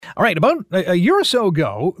All right, about a year or so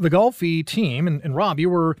ago, the Golfi team, and Rob, you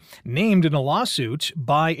were named in a lawsuit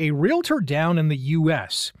by a realtor down in the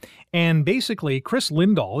U.S. And basically, Chris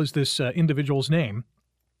Lindahl is this individual's name.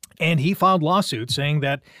 And he filed lawsuits saying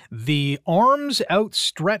that the arms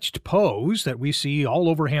outstretched pose that we see all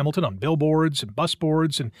over Hamilton on billboards and bus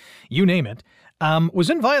boards and you name it, was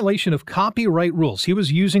in violation of copyright rules. He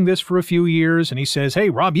was using this for a few years, and he says, hey,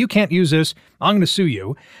 Rob, you can't use this. I'm going to sue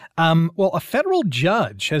you. Well, a federal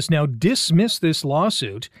judge has now dismissed this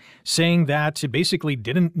lawsuit, saying that it basically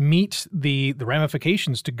didn't meet the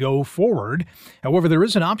ramifications to go forward. However, there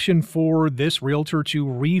is an option for this realtor to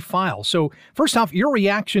refile. So first off, your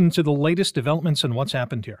reaction to the latest developments and what's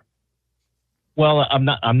happened here. Well,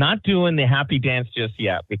 I'm not doing the happy dance just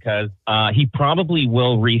yet because he probably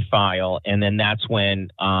will refile, and then that's when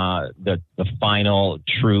the final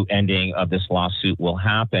true ending of this lawsuit will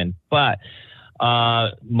happen. But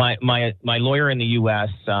my lawyer in the U.S.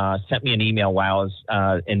 Sent me an email while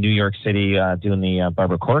I was in New York City doing the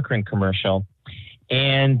Barbara Corcoran commercial,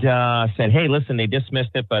 and said, "Hey, listen, they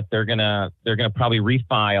dismissed it, but they're gonna probably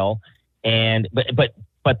refile."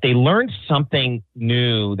 But they learned something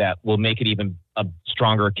new that will make it even a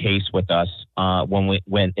stronger case with us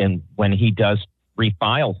when he does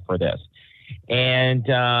refile for this. And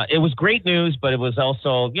it was great news, but it was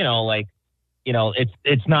also,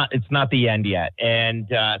 it's not the end yet. And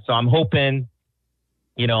so I'm hoping,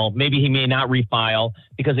 maybe he may not refile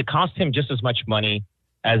because it costs him just as much money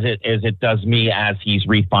as it does me as he's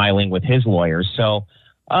refiling with his lawyers. So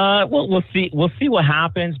we'll see what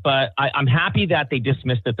happens, but I'm happy that they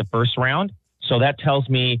dismissed it the first round. So that tells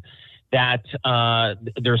me that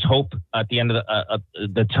there's hope at the end of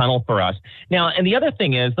the tunnel for us. Now, and the other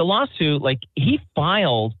thing is the lawsuit, like he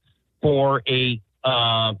filed for a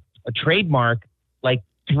trademark like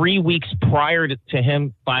 3 weeks prior to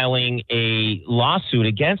him filing a lawsuit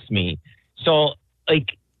against me. So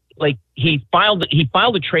like he filed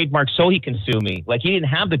a trademark so he can sue me. Like he didn't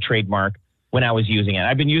have the trademark when I was using it.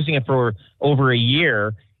 I've been using it for over a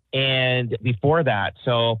year and before that.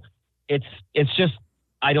 So it's just,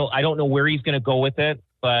 I don't know where he's going to go with it,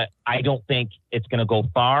 but I don't think it's going to go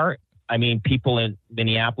far. I mean, people in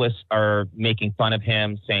Minneapolis are making fun of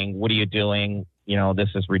him saying, what are you doing? This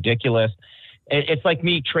is ridiculous. It's like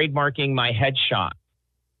me trademarking my headshot,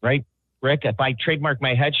 right? Rick, if I trademark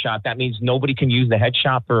my headshot, that means nobody can use the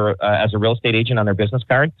headshot for as a real estate agent on their business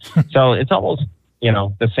card. So it's almost,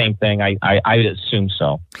 the same thing. I assume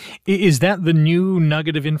so. Is that the new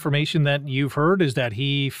nugget of information that you've heard? Is that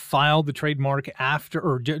he filed the trademark after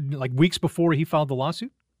or like weeks before he filed the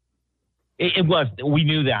lawsuit? It was. We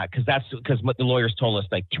knew that because what the lawyers told us,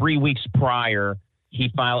 like 3 weeks prior, he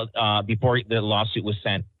filed before the lawsuit was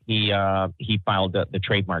sent. He filed the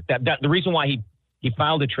trademark. That the reason why he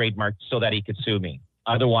filed a trademark so that he could sue me.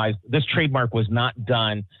 Otherwise, this trademark was not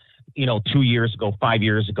done 2 years ago, 5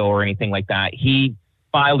 years ago, or anything like that. He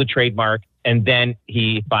filed a trademark and then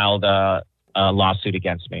he filed a lawsuit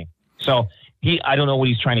against me. So I don't know what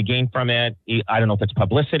he's trying to gain from it. I don't know if it's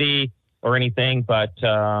publicity or anything, but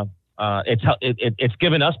it's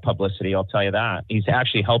given us publicity. I'll tell you that. He's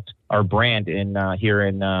actually helped our brand here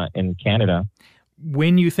in Canada.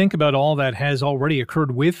 When you think about all that has already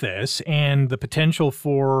occurred with this and the potential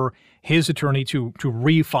for his attorney to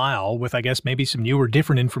refile with, I guess, maybe some new or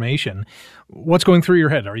different information, what's going through your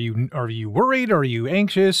head? Are you worried? Are you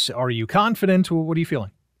anxious? Are you confident? What are you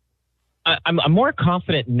feeling? I'm more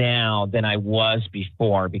confident now than I was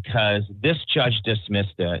before because this judge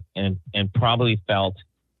dismissed it and probably felt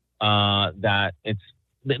that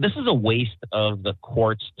this is a waste of the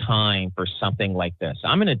court's time for something like this.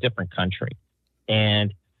 I'm in a different country.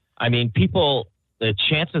 And I mean, the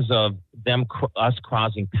chances of us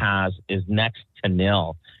crossing paths is next to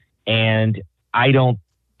nil. And I don't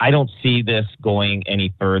see this going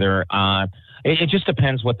any further. It just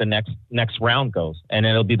depends what the next round goes, and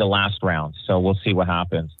it'll be the last round. So we'll see what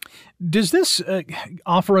happens. Does this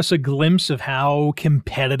offer us a glimpse of how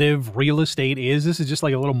competitive real estate is? This is just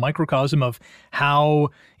like a little microcosm of how,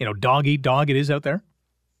 dog eat dog it is out there.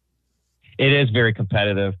 It is very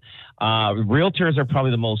competitive. Realtors are probably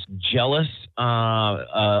the most jealous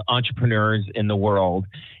entrepreneurs in the world.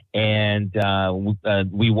 And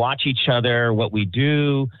we watch each other, what we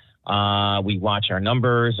do. We watch our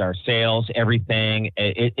numbers, our sales, everything.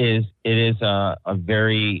 It is a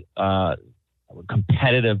very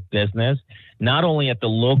competitive business, not only at the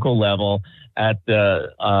local level, at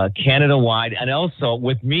the Canada-wide, and also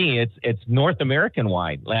with me, it's North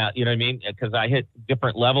American-wide. You know what I mean? Because I hit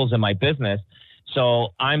different levels in my business.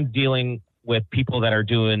 So I'm dealing with people that are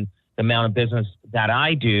doing the amount of business that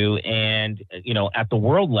I do, and at the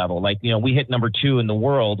world level, like we hit number 2 in the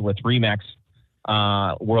world with Remax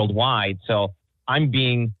worldwide. So I'm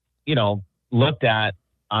being looked at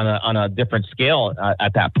on a different scale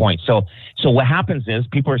at that point. So what happens is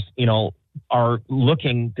people are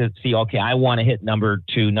looking to see, okay, I want to hit number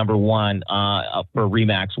 2, number 1 for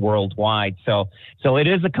Remax worldwide. So it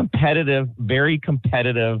is a competitive, very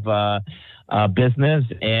competitive business,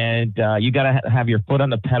 and you got to have your foot on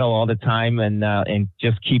the pedal all the time, and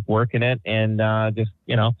just keep working it. And there's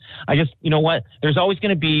always going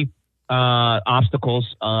to be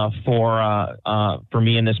obstacles for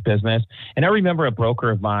me in this business. And I remember a broker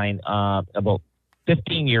of mine about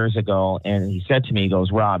 15 years ago, and he said to me, he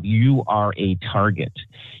goes, "Rob, you are a target."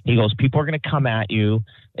 He goes, "People are going to come at you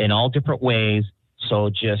in all different ways. So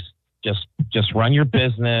just run your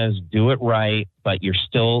business, do it right, but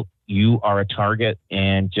you are a target,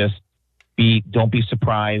 and don't be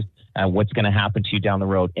surprised at what's going to happen to you down the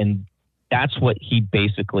road." And that's what he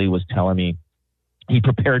basically was telling me. He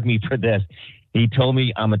prepared me for this. He told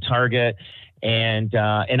me I'm a target, and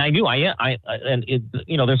I knew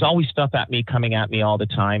there's always stuff coming at me all the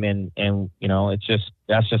time, and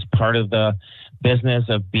that's just part of the business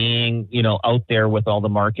of being out there with all the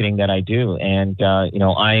marketing that I do. And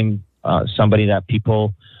I'm somebody that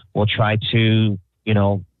people will try to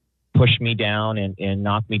push me down and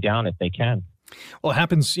knock me down if they can. Well, it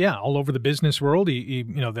happens, all over the business world.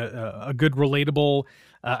 A good relatable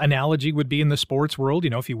analogy would be in the sports world.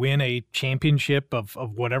 If you win a championship of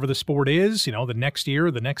whatever the sport is, the next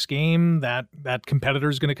year, the next game, that competitor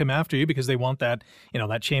is going to come after you because they want that,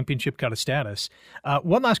 that championship kind of status.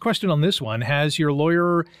 One last question on this one. Has your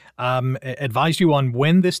lawyer advised you on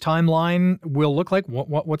when this timeline will look like?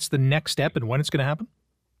 What's the next step and when it's going to happen?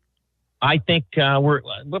 I think we're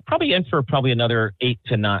probably in for another 8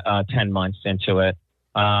 to 10 months into it.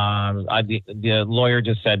 The lawyer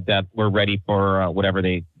just said that we're ready for whatever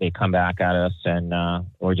they come back at us, and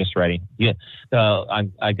we're just ready. Yeah. So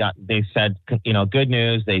they said, good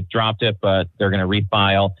news. They dropped it, but they're going to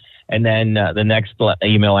refile. And then the next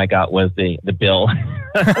email I got was the bill.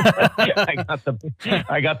 I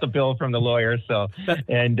got the bill from the lawyer. So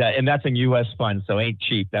and that's in U.S. funds, so ain't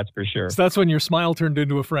cheap. That's for sure. So that's when your smile turned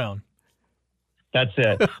into a frown. That's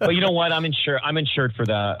it. But you know what? I'm insured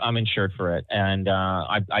for it, and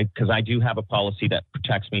because I do have a policy that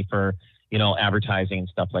protects me for advertising and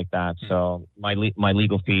stuff like that. So my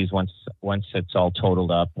legal fees, once it's all totaled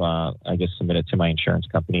up, I just submit it to my insurance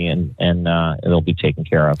company, and it'll be taken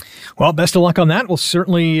care of. Well, best of luck on that. We'll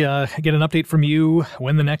certainly get an update from you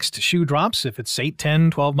when the next shoe drops. If it's 8,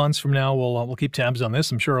 10, 12 months from now, we'll keep tabs on this.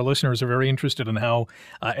 I'm sure our listeners are very interested in how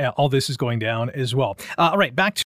all this is going down as well. All right, back to